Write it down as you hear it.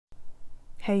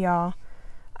Hey y'all.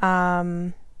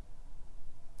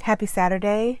 Happy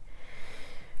Saturday.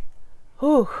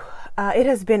 Whew. It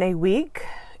has been a week.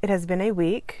 It has been a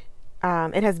week.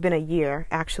 It has been a year,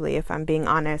 actually, if I'm being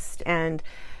honest. And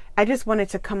I just wanted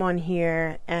to come on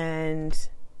here and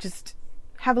just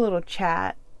have a little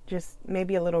chat, just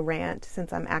maybe a little rant,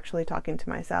 since I'm actually talking to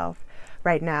myself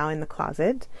right now in the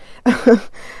closet.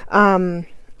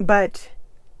 But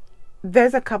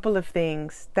there's a couple of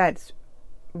things that's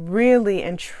really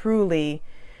and truly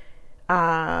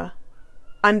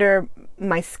under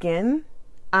my skin.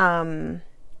 And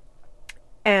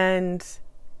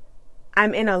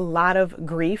I'm in a lot of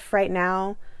grief right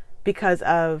now because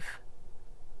of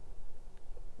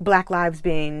Black lives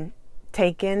being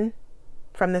taken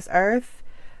from this earth.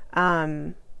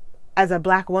 As a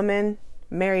Black woman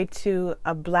married to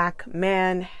a Black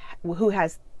man who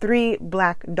has 3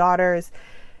 Black daughters,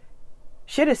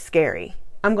 shit is scary.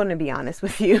 I'm going to be honest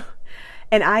with you.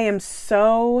 And I am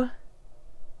so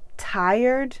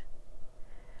tired.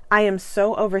 I am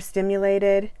so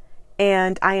overstimulated.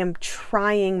 And I am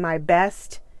trying my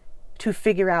best to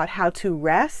figure out how to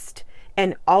rest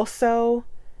and also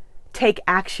take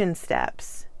action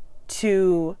steps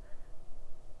to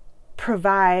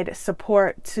provide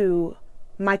support to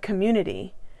my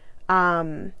community.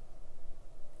 And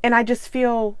I just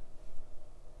feel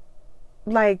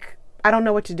like I don't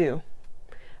know what to do.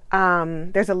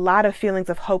 There's a lot of feelings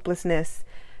of hopelessness,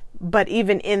 but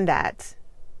even in that,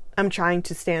 I'm trying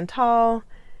to stand tall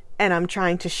and I'm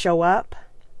trying to show up.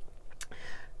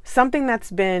 Something that's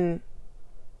been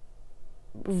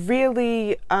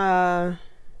really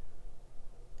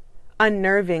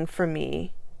unnerving for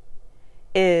me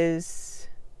is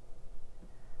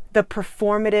the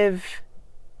performative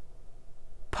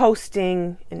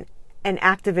posting and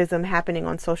activism happening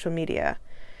on social media.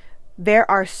 There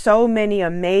are so many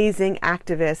amazing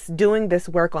activists doing this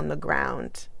work on the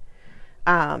ground.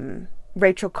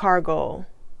 Rachel Cargill,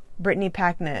 Brittany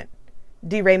Packnett,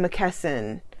 DeRay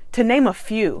McKesson, to name a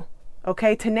few,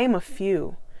 okay? To name a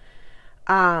few.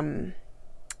 And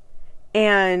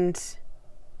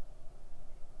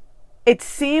it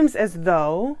seems as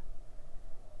though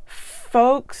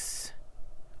folks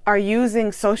are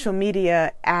using social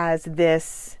media as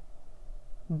this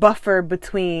buffer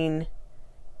between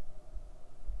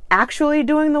actually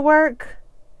doing the work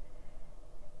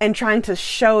and trying to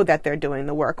show that they're doing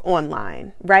the work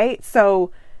online, right? So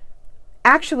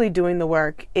actually doing the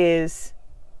work is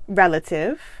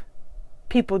relative.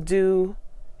 People do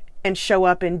and show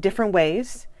up in different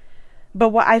ways. But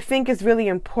what I think is really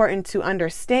important to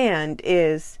understand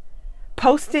is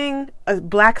posting a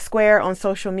Black square on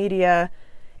social media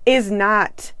is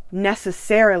not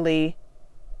necessarily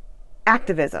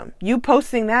activism. You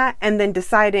posting that and then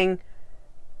deciding,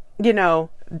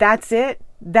 that's it.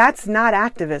 That's not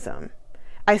activism.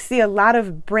 I see a lot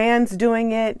of brands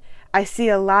doing it. I see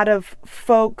a lot of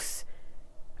folks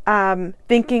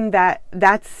thinking that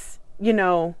that's,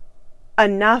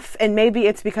 enough. And maybe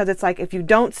it's because it's like, if you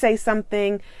don't say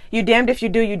something, you damned if you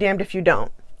do, you damned if you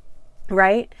don't.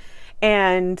 Right?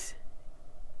 And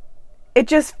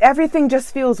everything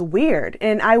just feels weird.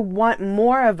 And I want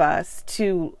more of us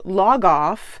to log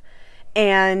off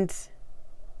and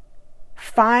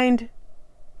find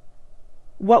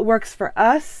what works for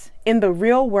us in the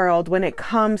real world when it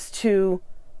comes to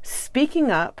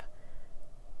speaking up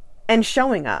and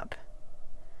showing up.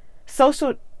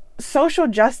 Social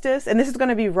justice, and this is going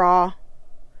to be raw.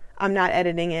 I'm not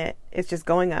editing it. It's just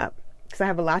going up because I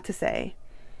have a lot to say.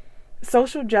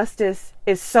 Social justice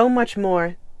is so much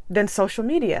more than social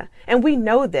media. And we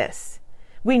know this.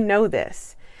 We know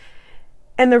this.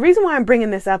 And the reason why I'm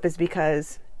bringing this up is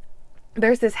because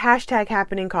there's this hashtag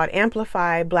happening called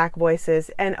Amplify Black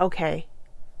Voices. And okay,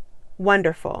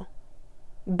 wonderful.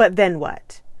 But then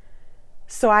what?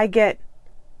 So I get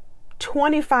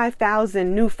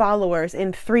 25,000 new followers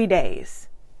in 3 days,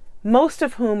 most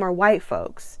of whom are white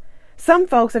folks. Some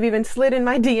folks have even slid in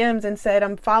my DMs and said,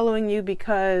 I'm following you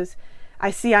because I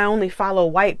see I only follow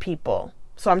white people.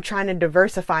 So I'm trying to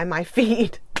diversify my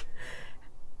feed.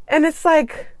 And it's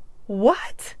like,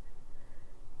 what?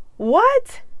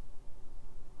 What?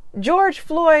 George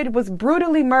Floyd was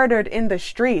brutally murdered in the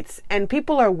streets and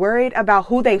people are worried about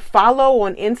who they follow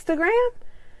on Instagram?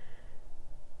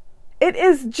 It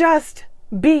is just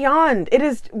beyond. It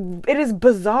is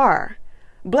bizarre.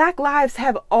 Black lives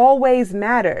have always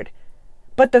mattered.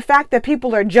 But the fact that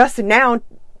people are just now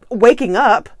waking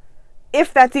up,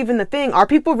 if that's even the thing, are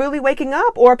people really waking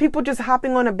up or are people just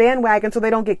hopping on a bandwagon so they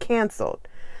don't get canceled?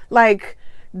 Like,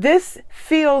 this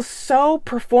feels so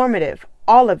performative,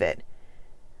 all of it.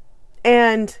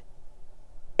 And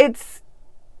it's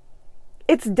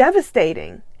it's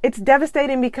devastating. It's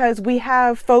devastating because we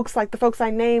have folks like the folks I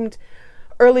named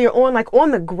earlier on, like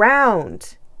on the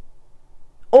ground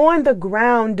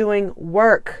doing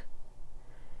work.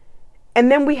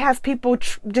 And then we have people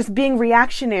just being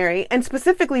reactionary, and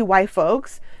specifically white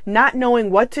folks, not knowing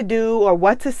what to do or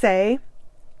what to say.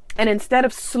 And instead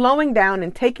of slowing down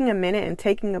and taking a minute and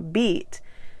taking a beat,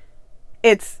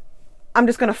 I'm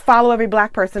just going to follow every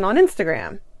black person on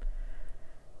Instagram.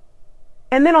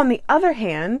 And then on the other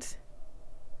hand,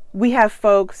 we have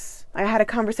folks, I had a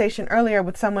conversation earlier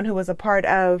with someone who was a part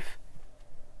of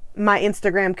my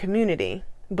Instagram community,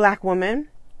 black woman,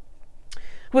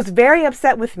 who was very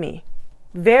upset with me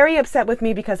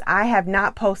because I have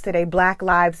not posted a Black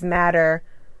Lives Matter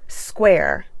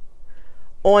square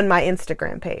on my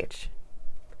Instagram page.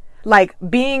 Like,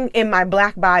 being in my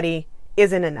black body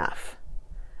isn't enough.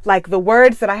 Like, the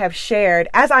words that I have shared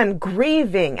as I'm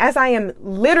grieving, as I am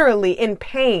literally in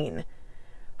pain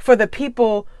for the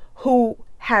people who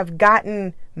have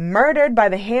gotten murdered by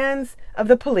the hands of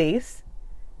the police,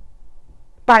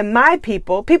 by my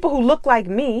people who look like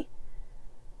me,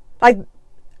 like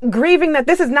grieving that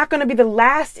this is not going to be the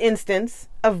last instance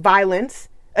of violence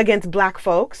against black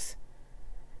folks,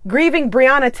 grieving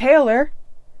Breonna Taylor,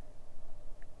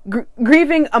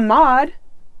 grieving Ahmaud,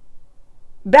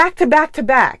 back to back to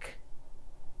back.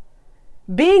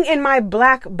 Being in my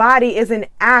black body is an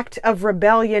act of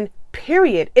rebellion,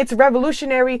 period. It's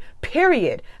revolutionary,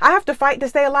 period. I have to fight to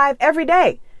stay alive every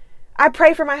day. I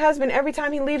pray for my husband every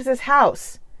time he leaves his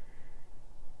house,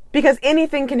 because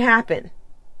anything can happen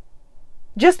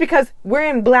just because we're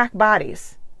in black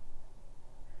bodies.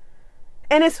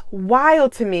 And it's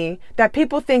wild to me that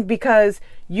people think because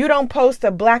you don't post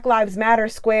a Black Lives Matter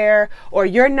square, or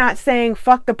you're not saying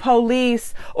fuck the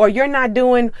police, or you're not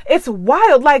doing, it's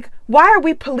wild. Like, why are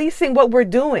we policing what we're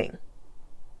doing?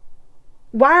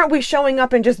 Why aren't we showing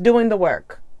up and just doing the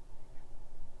work?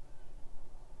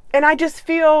 And I just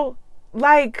feel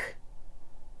like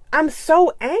I'm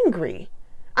so angry.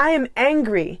 I am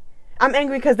angry. I'm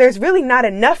angry because there's really not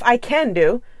enough I can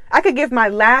do. I could give my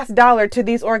last dollar to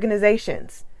these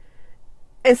organizations,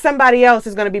 and somebody else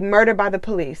is going to be murdered by the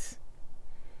police.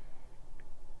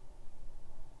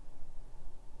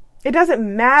 It doesn't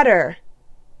matter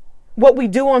what we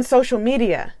do on social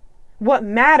media. What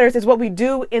matters is what we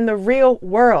do in the real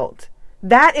world.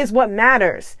 That is what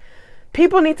matters.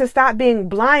 People need to stop being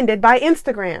blinded by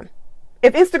Instagram.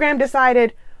 If Instagram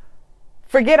decided,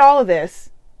 forget all of this,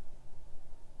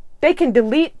 they can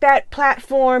delete that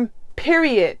platform,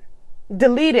 period.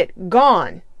 Delete it,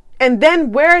 gone. And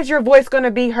then where is your voice going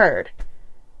to be heard?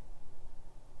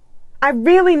 I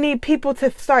really need people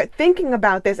to start thinking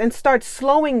about this and start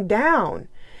slowing down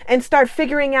and start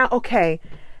figuring out, okay,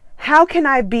 how can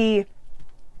I be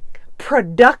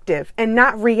productive and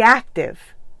not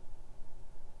reactive?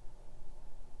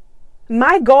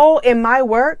 My goal in my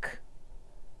work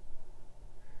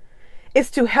is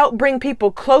to help bring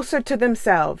people closer to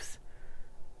themselves.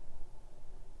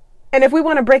 And if we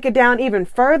want to break it down even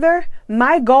further,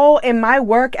 my goal in my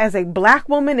work as a black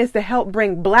woman is to help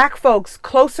bring black folks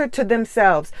closer to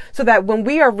themselves, so that when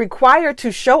we are required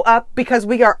to show up, because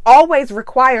we are always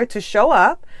required to show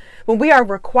up, when we are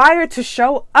required to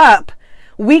show up,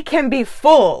 we can be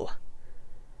full.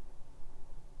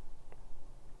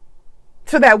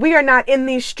 So that we are not in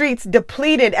these streets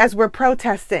depleted as we're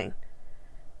protesting.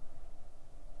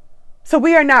 So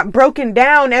we are not broken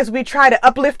down as we try to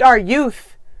uplift our youth.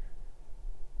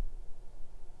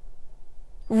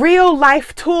 Real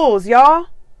life tools, y'all.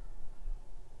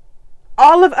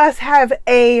 All of us have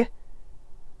a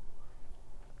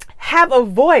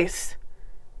voice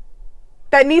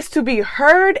that needs to be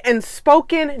heard and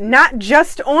spoken, not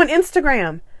just on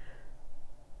Instagram.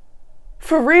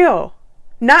 For real.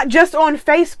 Not just on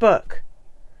Facebook.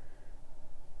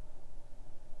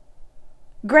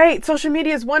 Great, social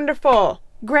media is wonderful.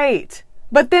 Great.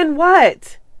 But then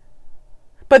what?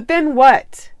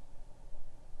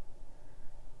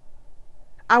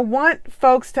 I want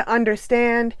folks to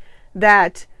understand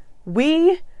that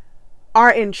we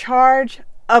are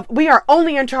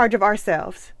only in charge of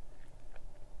ourselves.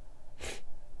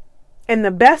 And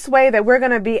the best way that we're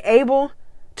going to be able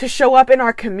to show up in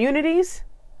our communities,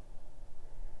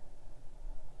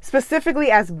 specifically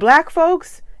as black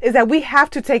folks, is that we have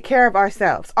to take care of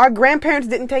ourselves. Our grandparents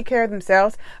didn't take care of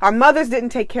themselves. Our mothers didn't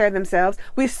take care of themselves.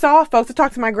 We saw folks. I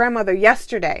talked to my grandmother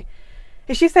yesterday,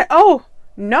 and she said, oh,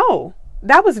 no,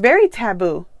 that was very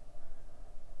taboo.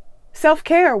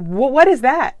 Self-care, what is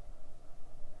that?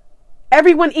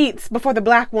 Everyone eats before the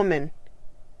black woman.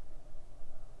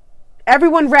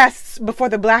 Everyone rests before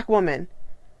the black woman.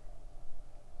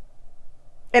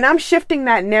 And I'm shifting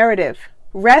that narrative.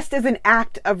 Rest is an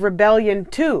act of rebellion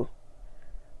too.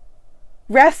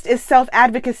 Rest is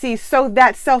self-advocacy so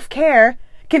that self-care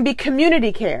can be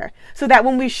community care. So that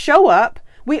when we show up,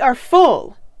 we are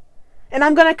full. And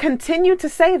I'm going to continue to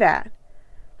say that.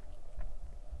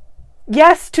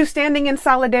 Yes to standing in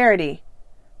solidarity.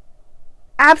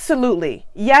 Absolutely.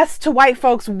 Yes to white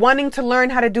folks wanting to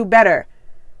learn how to do better.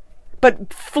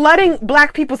 But flooding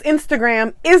black people's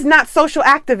Instagram is not social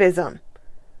activism.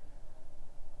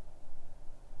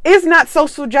 Is not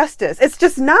social justice. It's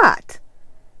just not.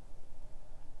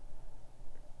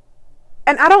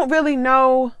 And I don't really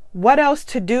know what else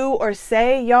to do or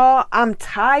say, y'all. I'm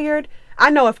tired. I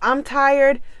know if I'm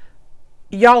tired,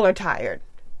 y'all are tired.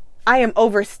 I am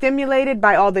overstimulated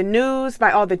by all the news,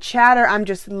 by all the chatter. I'm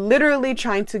just literally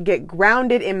trying to get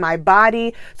grounded in my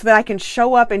body so that I can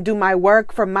show up and do my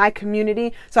work for my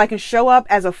community, so I can show up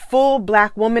as a full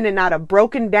black woman and not a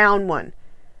broken down one.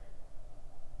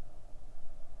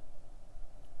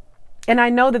 And I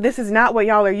know that this is not what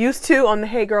y'all are used to on the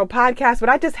Hey Girl podcast, but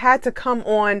I just had to come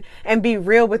on and be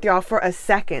real with y'all for a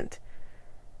second.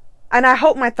 And I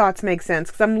hope my thoughts make sense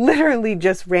because I'm literally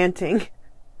just ranting.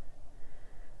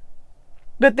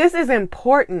 But this is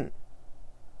important.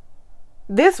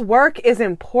 This work is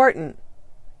important.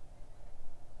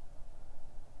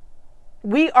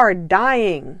 We are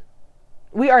dying.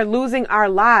 We are losing our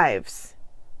lives.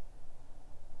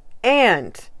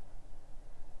 And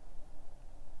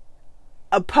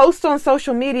a post on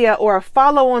social media or a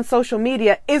follow on social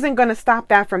media isn't going to stop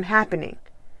that from happening.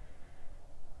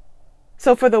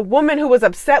 So for the woman who was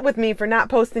upset with me for not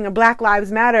posting a Black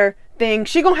Lives Matter thing,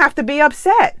 she gonna have to be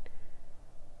upset.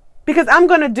 Because I'm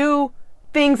going to do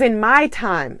things in my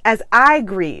time as I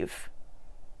grieve.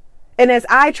 And as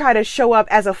I try to show up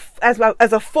as a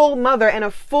full mother and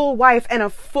a full wife and a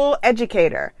full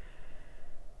educator.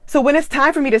 So when it's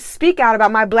time for me to speak out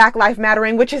about my Black life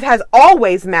mattering, which has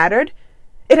always mattered,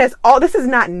 this is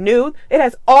not new. It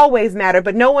has always mattered,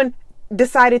 but no one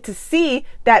decided to see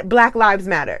that Black lives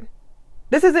mattered.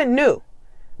 This isn't new.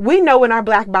 We know in our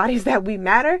Black bodies that we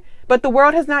matter, but the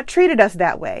world has not treated us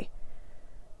that way.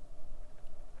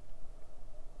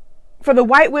 For the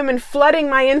white women flooding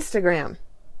my Instagram.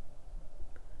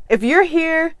 If you're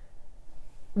here,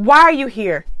 why are you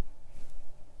here?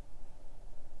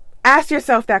 Ask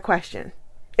yourself that question.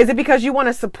 Is it because you want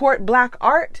to support Black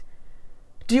art?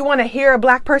 Do you want to hear a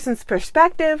Black person's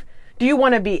perspective? Do you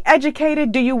want to be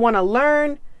educated? Do you want to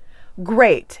learn?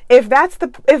 Great. If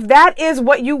that is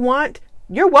what you want,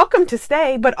 you're welcome to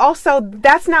stay, but also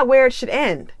that's not where it should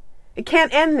end. It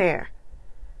can't end there.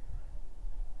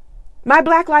 My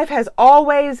Black life has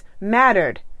always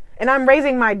mattered, and I'm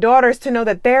raising my daughters to know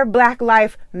that their Black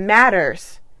life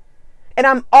matters. And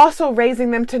I'm also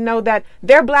raising them to know that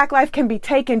their Black life can be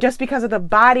taken just because of the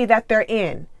body that they're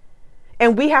in.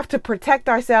 And we have to protect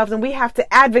ourselves, and we have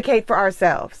to advocate for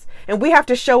ourselves, and we have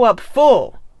to show up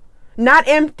full, not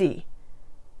empty.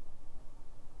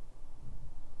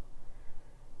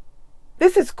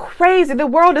 This is crazy. The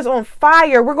world is on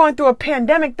fire. We're going through a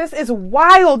pandemic. This is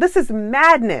wild. This is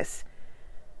madness.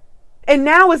 And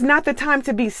now is not the time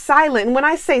to be silent. And when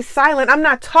I say silent, I'm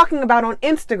not talking about on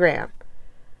Instagram.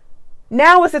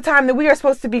 Now is the time that we are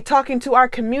supposed to be talking to our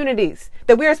communities,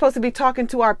 that we are supposed to be talking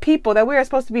to our people, that we are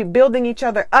supposed to be building each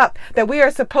other up, that we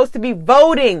are supposed to be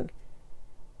voting,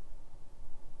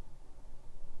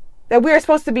 that we are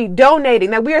supposed to be donating,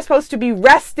 that we are supposed to be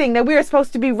resting,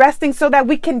 so that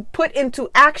we can put into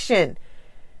action.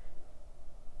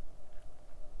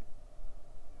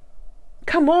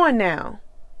 Come on now.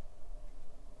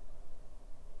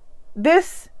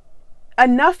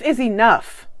 Enough is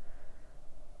enough.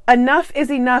 Enough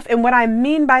is enough. And what I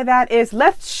mean by that is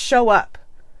let's show up.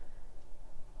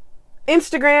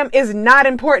 Instagram is not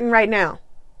important right now.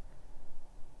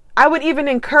 I would even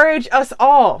encourage us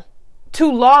all to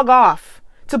log off,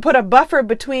 to put a buffer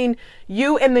between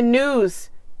you and the news.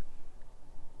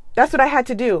 That's what I had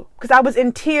to do because I was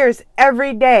in tears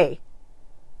every day.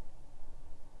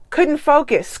 Couldn't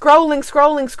focus, scrolling,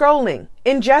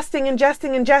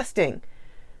 ingesting.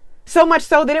 So much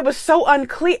so that it was so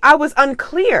unclear. I was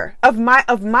unclear of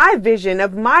my vision,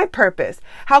 of my purpose.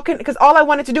 Because all I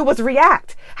wanted to do was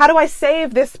react. How do I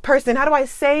save this person? How do I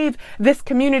save this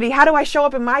community? How do I show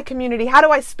up in my community? How do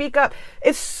I speak up?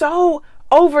 It's so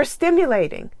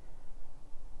overstimulating.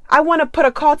 I want to put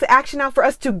a call to action out for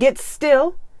us to get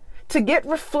still, to get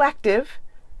reflective,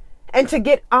 and to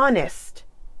get honest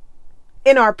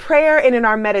in our prayer and in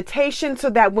our meditation so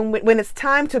that when it's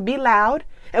time to be loud,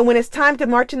 and when it's time to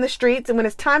march in the streets, and when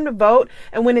it's time to vote,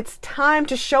 and when it's time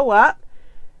to show up,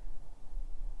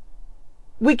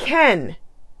 we can.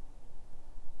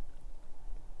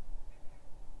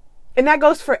 And that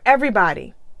goes for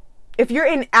everybody. If you're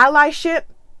in allyship,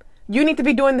 you need to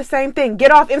be doing the same thing.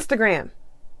 Get off Instagram.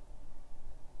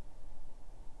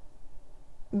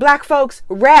 Black folks,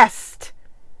 rest.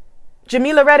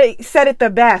 Jamila Reddy said it the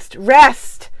best.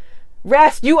 Rest.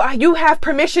 Rest. You have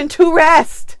permission to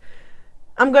rest.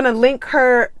 I'm going to link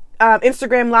her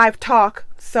Instagram live talk.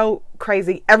 So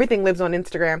crazy. Everything lives on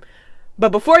Instagram.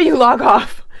 But before you log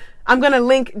off, I'm going to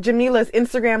link Jamila's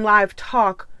Instagram live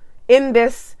talk in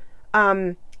this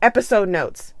episode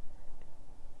notes.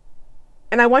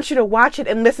 And I want you to watch it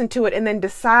and listen to it and then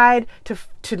decide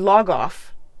to log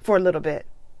off for a little bit.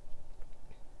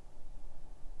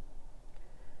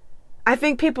 I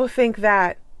think people think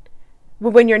that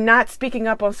when you're not speaking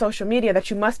up on social media, that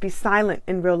you must be silent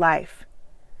in real life,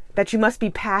 that you must be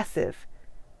passive.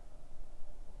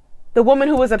 The woman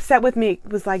who was upset with me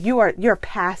was like, you're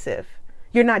passive.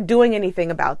 You're not doing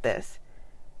anything about this.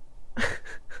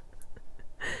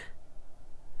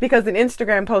 Because an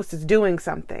Instagram post is doing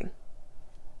something.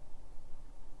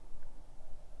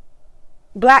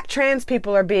 Black trans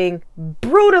people are being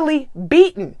brutally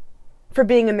beaten for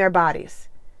being in their bodies.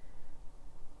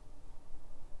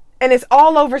 And it's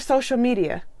all over social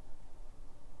media.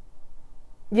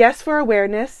 Yes, for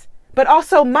awareness, but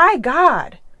also, my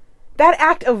God, that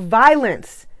act of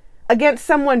violence against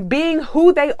someone being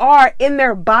who they are in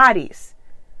their bodies.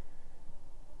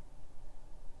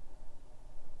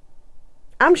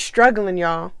 I'm struggling,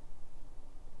 y'all.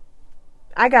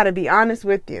 I gotta be honest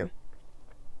with you.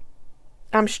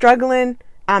 I'm struggling,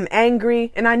 I'm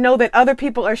angry, and I know that other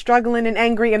people are struggling and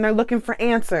angry and they're looking for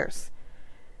answers.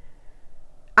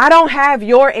 I don't have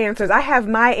your answers. I have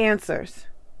my answers.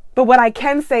 But what I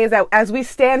can say is that as we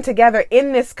stand together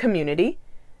in this community,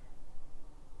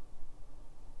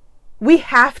 we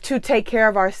have to take care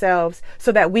of ourselves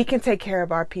so that we can take care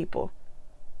of our people.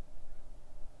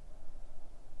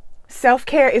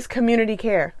 Self-care is community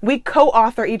care. We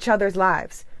co-author each other's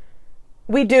lives.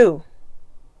 We do.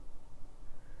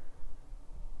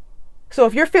 So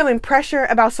if you're feeling pressure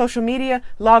about social media,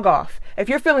 log off. If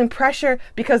you're feeling pressure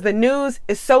because the news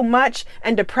is so much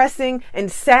and depressing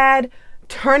and sad,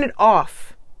 turn it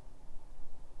off.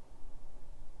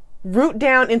 Root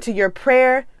down into your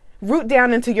prayer, root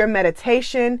down into your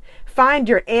meditation, find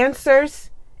your answers,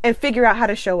 and figure out how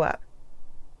to show up.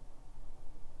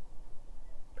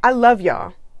 I love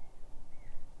y'all.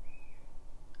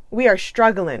 We are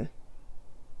struggling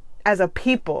as a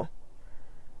people.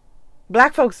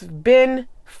 Black folks have been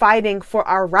fighting for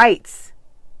our rights.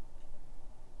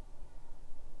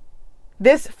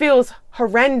 This feels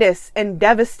horrendous and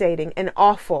devastating and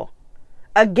awful.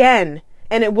 Again.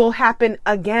 And it will happen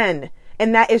again.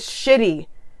 And that is shitty.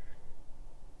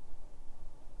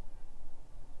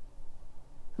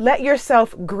 Let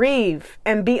yourself grieve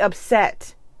and be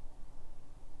upset.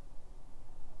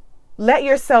 Let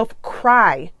yourself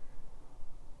cry.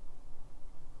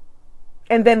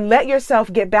 And then let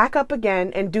yourself get back up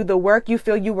again and do the work you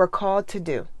feel you were called to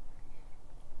do.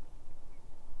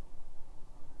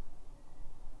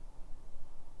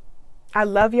 I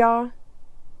love y'all.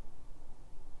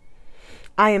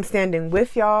 I am standing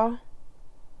with y'all.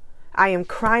 I am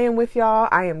crying with y'all.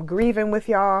 I am grieving with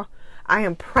y'all. I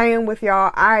am praying with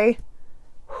y'all.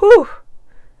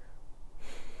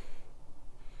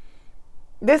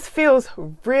 This feels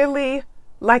really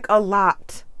like a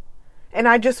lot. And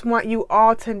I just want you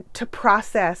all to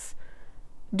process.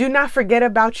 Do not forget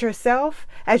about yourself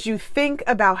as you think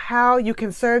about how you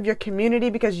can serve your community,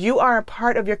 because you are a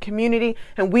part of your community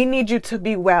and we need you to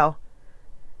be well.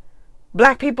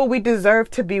 Black people, we deserve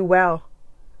to be well.